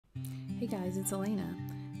Hey guys, it's Elena.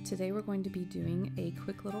 Today we're going to be doing a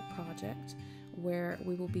quick little project where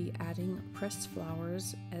we will be adding pressed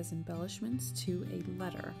flowers as embellishments to a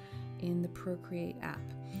letter in the Procreate app.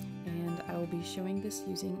 And I will be showing this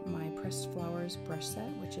using my pressed flowers brush set,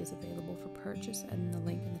 which is available for purchase and the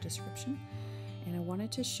link in the description. And I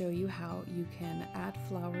wanted to show you how you can add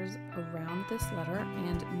flowers around this letter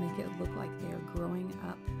and make it look like they are growing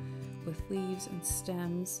up with leaves and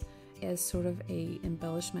stems as sort of a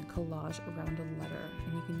embellishment collage around a letter.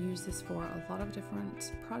 And you can use this for a lot of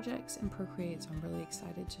different projects in Procreate, so I'm really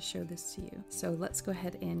excited to show this to you. So let's go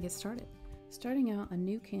ahead and get started. Starting out a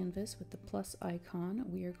new canvas with the plus icon,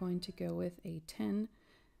 we are going to go with a 8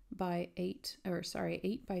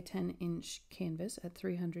 by 10 inch canvas at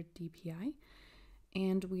 300 dpi.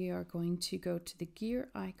 And we are going to go to the gear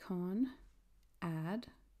icon, add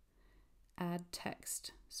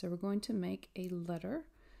text. So we're going to make a letter,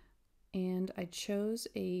 and I chose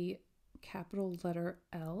a capital letter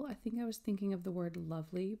L. I think I was thinking of the word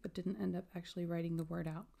lovely, but didn't end up actually writing the word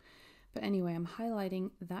out. But anyway, I'm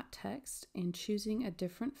highlighting that text and choosing a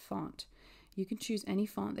different font. You can choose any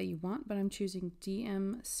font that you want, but I'm choosing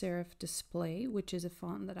Serif Display, which is a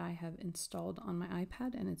font that I have installed on my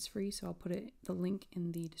iPad, and it's free, so I'll put the link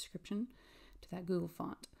in the description to that Google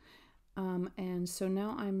font. And so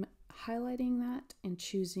now I'm highlighting that and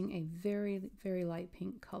choosing a very, very light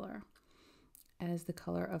pink color as the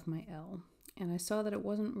color of my L. And I saw that it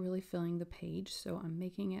wasn't really filling the page, so I'm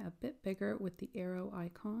making it a bit bigger with the arrow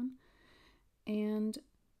icon. And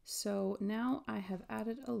so now I have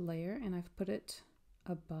added a layer and I've put it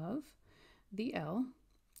above the L,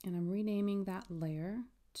 and I'm renaming that layer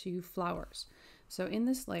to flowers. So in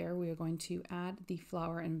this layer, we are going to add the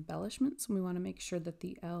flower embellishments, and we want to make sure that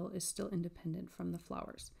the L is still independent from the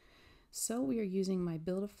flowers. So we are using my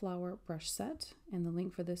Build a Flower brush set, and the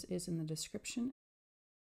link for this is in the description.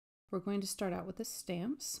 We're going to start out with the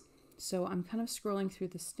stamps. So I'm kind of scrolling through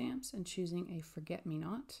the stamps and choosing a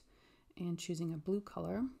forget-me-not and choosing a blue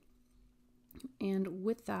color. And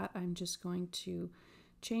with that, I'm just going to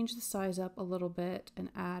change the size up a little bit and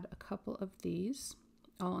add a couple of these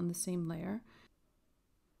all on the same layer.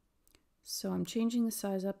 So I'm changing the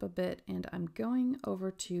size up a bit, and I'm going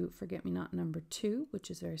over to Forget-Me-Not number 2,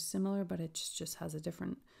 which is very similar, but it just has a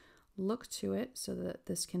different look to it so that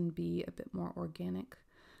this can be a bit more organic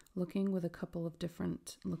looking with a couple of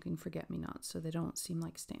different looking Forget-Me-Nots so they don't seem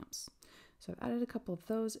like stamps. So I've added a couple of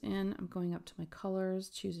those in. I'm going up to my colors,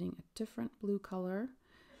 choosing a different blue color,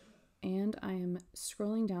 and I am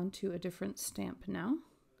scrolling down to a different stamp now.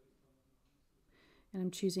 And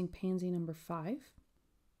I'm choosing Pansy number 5.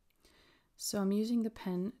 So I'm using the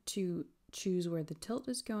pen to choose where the tilt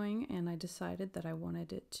is going, and I decided that I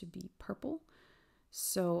wanted it to be purple.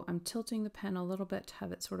 So I'm tilting the pen a little bit to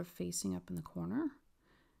have it sort of facing up in the corner.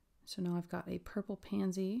 So now I've got a purple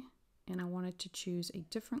pansy, and I wanted to choose a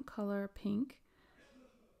different color, pink,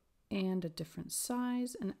 and a different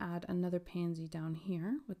size, and add another pansy down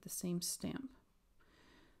here with the same stamp.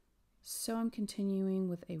 So I'm continuing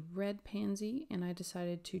with a red pansy, and I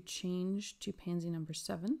decided to change to pansy number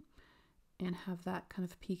 7 and have that kind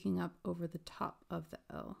of peeking up over the top of the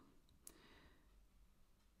L.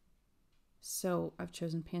 So I've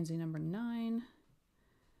chosen pansy number 9.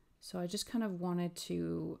 So I just kind of wanted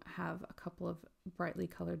to have a couple of brightly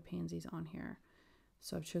colored pansies on here.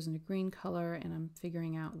 So I've chosen a green color, and I'm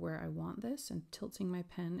figuring out where I want this and tilting my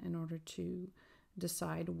pen in order to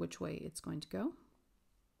decide which way it's going to go.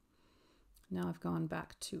 Now I've gone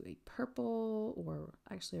back to a purple, or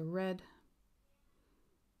actually a red.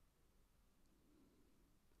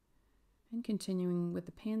 And continuing with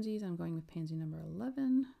the pansies, I'm going with pansy number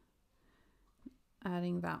 11,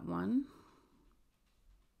 adding that one.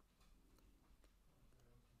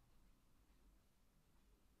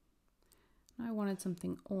 I wanted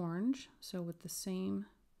something orange, so with the same,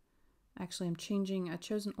 actually I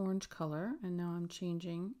chose an orange color, and now I'm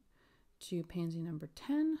changing to pansy number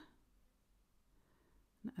 10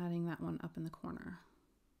 and adding that one up in the corner.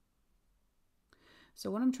 So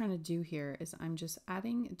what I'm trying to do here is I'm just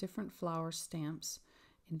adding different flower stamps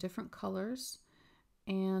in different colors,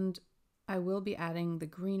 and I will be adding the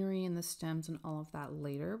greenery and the stems and all of that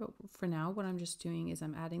later, but for now what I'm just doing is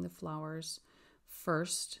I'm adding the flowers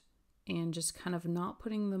first and just kind of not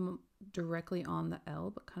putting them directly on the L,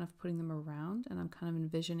 but kind of putting them around, and I'm kind of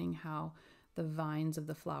envisioning how the vines of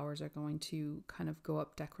the flowers are going to kind of go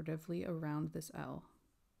up decoratively around this L.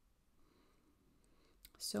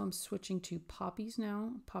 So I'm switching to poppies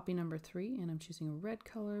now, poppy number 3, and I'm choosing a red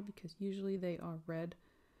color because usually they are red.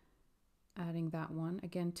 Adding that one,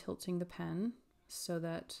 again tilting the pen so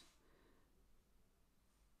that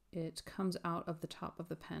it comes out of the top of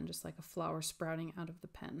the pen, just like a flower sprouting out of the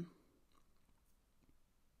pen.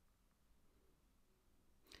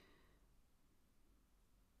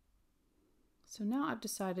 So now I've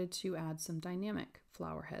decided to add some dynamic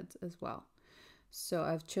flower heads as well. So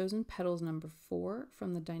I've chosen Petals number 4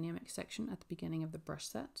 from the dynamic section at the beginning of the brush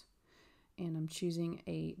set. And I'm choosing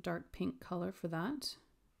a dark pink color for that.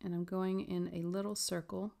 And I'm going in a little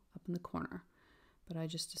circle up in the corner. But I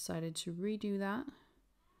just decided to redo that.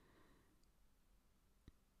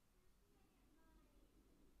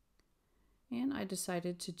 And I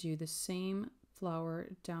decided to do the same flower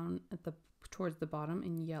down at towards the bottom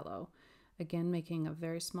in yellow. Again, making a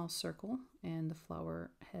very small circle, and the flower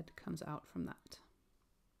head comes out from that.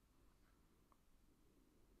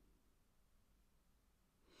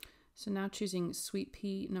 So now choosing Sweet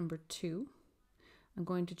Pea number 2, I'm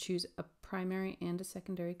going to choose a primary and a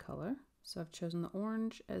secondary color. So I've chosen the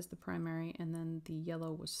orange as the primary, and then the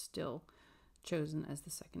yellow was still chosen as the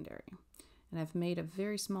secondary. And I've made a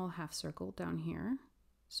very small half circle down here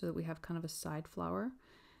so that we have kind of a side flower.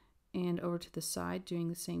 And over to the side, doing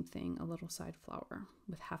the same thing, a little side flower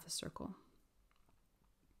with half a circle.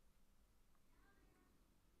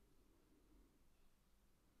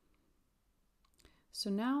 So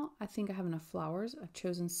now I think I have enough flowers. I've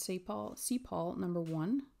chosen Sepal number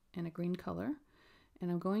 1 and a green color. And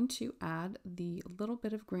I'm going to add the little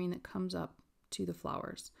bit of green that comes up to the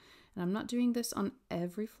flowers. And I'm not doing this on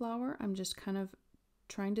every flower. I'm just kind of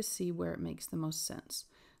trying to see where it makes the most sense.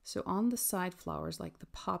 So on the side flowers like the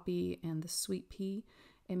poppy and the sweet pea,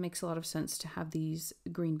 it makes a lot of sense to have these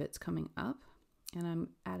green bits coming up, and I'm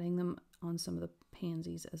adding them on some of the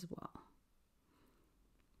pansies as well.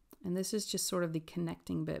 And this is just sort of the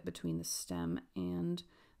connecting bit between the stem and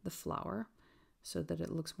the flower so that it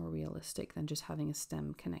looks more realistic than just having a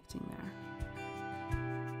stem connecting there.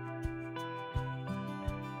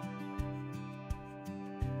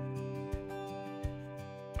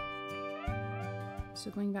 So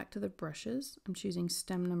going back to the brushes, I'm choosing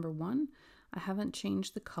stem number 1. I haven't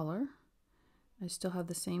changed the color. I still have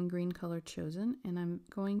the same green color chosen, and I'm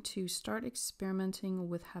going to start experimenting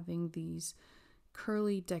with having these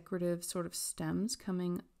curly decorative sort of stems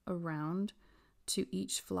coming around to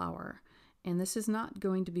each flower. And this is not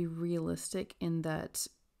going to be realistic in that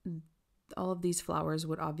all of these flowers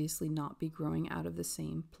would obviously not be growing out of the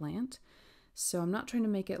same plant. So I'm not trying to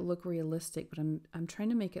make it look realistic, but I'm trying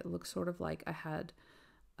to make it look sort of like I had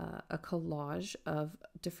a collage of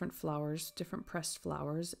different flowers, different pressed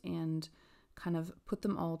flowers, and kind of put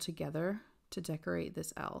them all together to decorate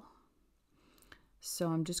this L. So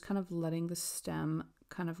I'm just kind of letting the stem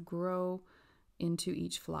kind of grow into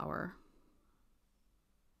each flower.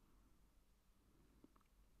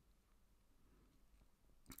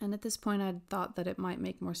 And at this point, I thought that it might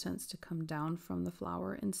make more sense to come down from the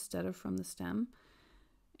flower instead of from the stem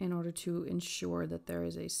in order to ensure that there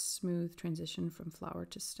is a smooth transition from flower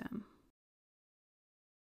to stem.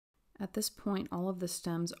 At this point, all of the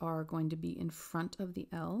stems are going to be in front of the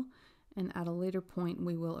L, and at a later point,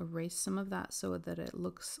 we will erase some of that so that it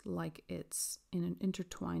looks like it's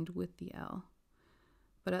intertwined with the L.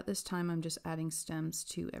 But at this time, I'm just adding stems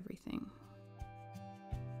to everything.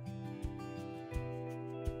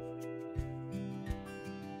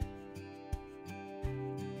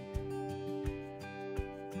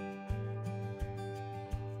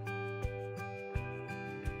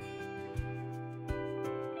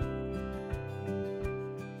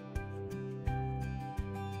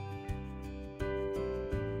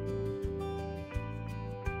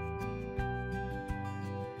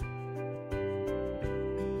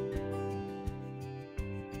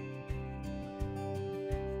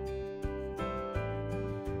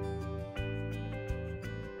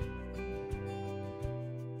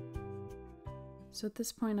 So at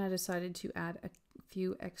this point I decided to add a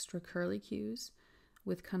few extra curly cues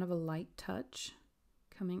with kind of a light touch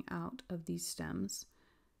coming out of these stems.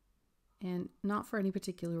 And not for any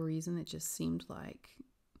particular reason, it just seemed like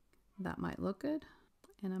that might look good.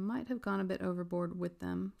 And I might have gone a bit overboard with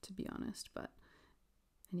them, to be honest, but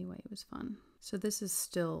anyway, it was fun. So this is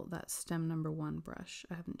still that stem number 1 brush.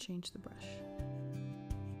 I haven't changed the brush.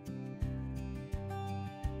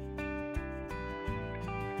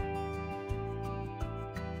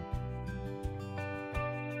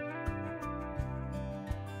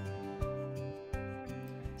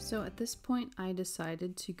 So at this point, I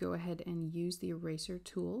decided to go ahead and use the eraser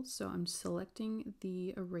tool. So I'm selecting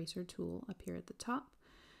the eraser tool up here at the top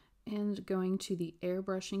and going to the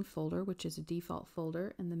airbrushing folder, which is a default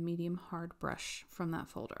folder, and the medium hard brush from that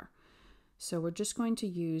folder. So we're just going to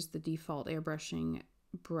use the default airbrushing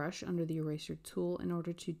brush under the eraser tool in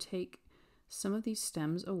order to take some of these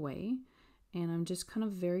stems away, and I'm just kind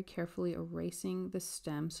of very carefully erasing the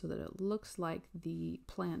stem so that it looks like the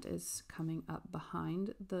plant is coming up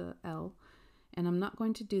behind the L. And I'm not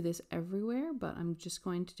going to do this everywhere, but I'm just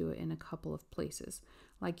going to do it in a couple of places.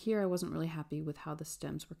 Like here, I wasn't really happy with how the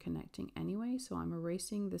stems were connecting anyway, so I'm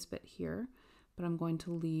erasing this bit here, but I'm going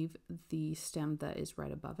to leave the stem that is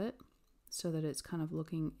right above it so that it's kind of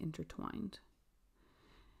looking intertwined.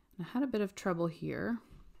 And I had a bit of trouble here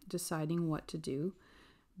deciding what to do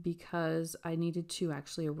because I needed to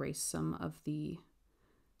actually erase some of the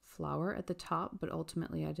flower at the top, but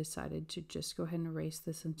ultimately I decided to just go ahead and erase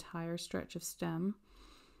this entire stretch of stem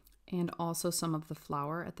and also some of the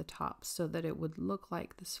flower at the top so that it would look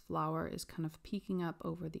like this flower is kind of peeking up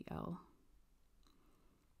over the L.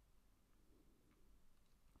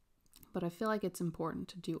 But I feel like it's important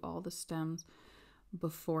to do all the stems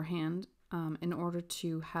beforehand in order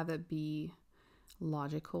to have it be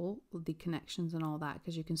logical, the connections and all that,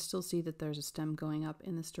 because you can still see that there's a stem going up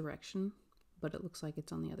in this direction, but it looks like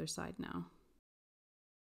it's on the other side now.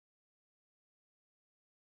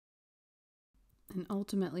 And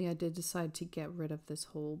ultimately I did decide to get rid of this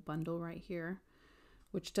whole bundle right here,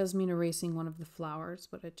 which does mean erasing one of the flowers,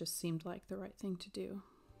 but it just seemed like the right thing to do.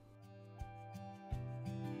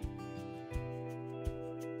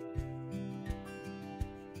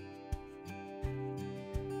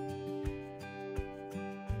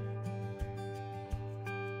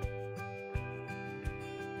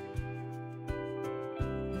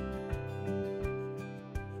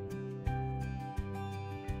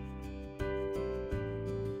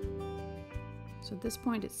 So at this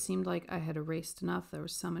point it seemed like I had erased enough. There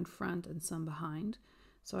was some in front and some behind.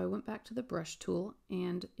 So I went back to the brush tool,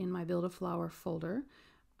 and in my Build a Flower folder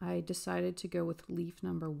I decided to go with leaf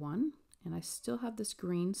number 1, and I still have this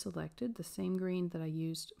green selected, the same green that I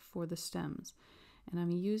used for the stems. And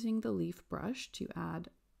I'm using the leaf brush to add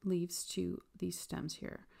leaves to these stems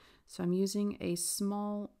here. So I'm using a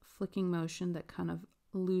small flicking motion that kind of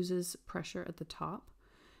loses pressure at the top,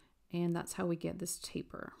 and that's how we get this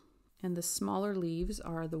taper. And the smaller leaves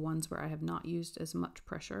are the ones where I have not used as much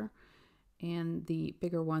pressure, and the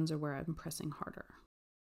bigger ones are where I'm pressing harder.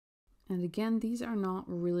 And again, these are not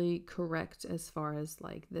really correct as far as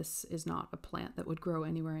like this is not a plant that would grow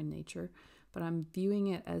anywhere in nature, but I'm viewing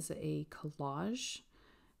it as a collage.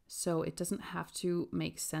 So it doesn't have to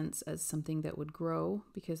make sense as something that would grow,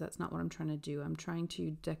 because that's not what I'm trying to do. I'm trying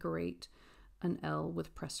to decorate an L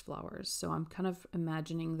with pressed flowers. So I'm kind of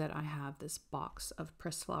imagining that I have this box of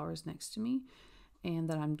pressed flowers next to me, and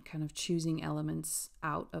that I'm kind of choosing elements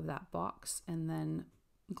out of that box and then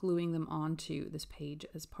gluing them onto this page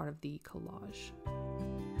as part of the collage.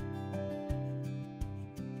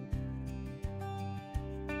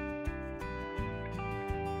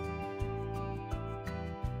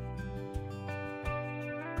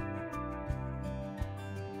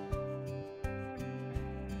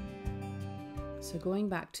 So going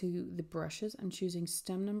back to the brushes, I'm choosing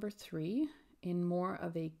stem number 3 in more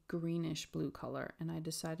of a greenish blue color, and I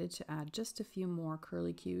decided to add just a few more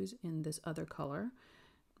curly cues in this other color,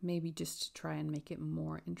 maybe just to try and make it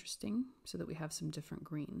more interesting so that we have some different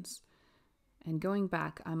greens. And going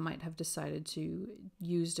back, I might have decided to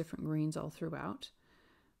use different greens all throughout,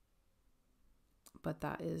 but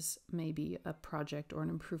that is maybe a project or an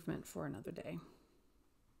improvement for another day.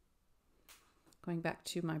 Going back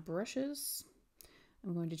to my brushes,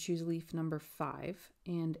 I'm going to choose leaf number 5,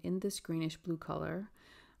 and in this greenish blue color,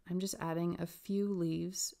 I'm just adding a few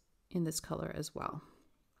leaves in this color as well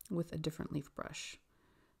with a different leaf brush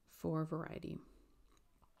for variety.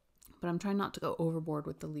 But I'm trying not to go overboard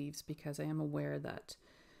with the leaves because I am aware that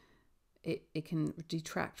it can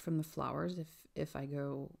detract from the flowers if I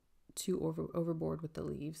go too overboard with the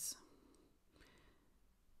leaves.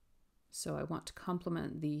 So I want to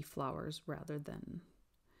complement the flowers rather than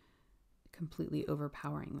completely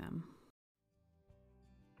overpowering them.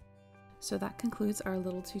 So that concludes our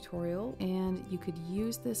little tutorial, and you could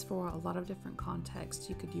use this for a lot of different contexts.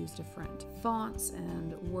 You could use different fonts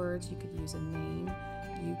and words, you could use a name,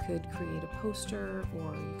 you could create a poster,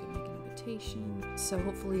 or you could make an invitation. So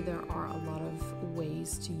hopefully there are a lot of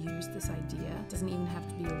ways to use this idea. It doesn't even have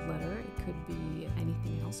to be a letter, it could be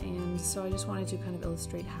anything else. And so I just wanted to kind of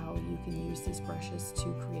illustrate how you can use these brushes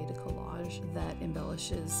to create a collage that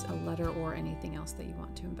embellishes a letter or anything else that you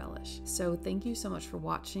want to embellish. So thank you so much for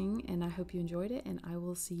watching, and I hope you enjoyed it, and I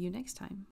will see you next time.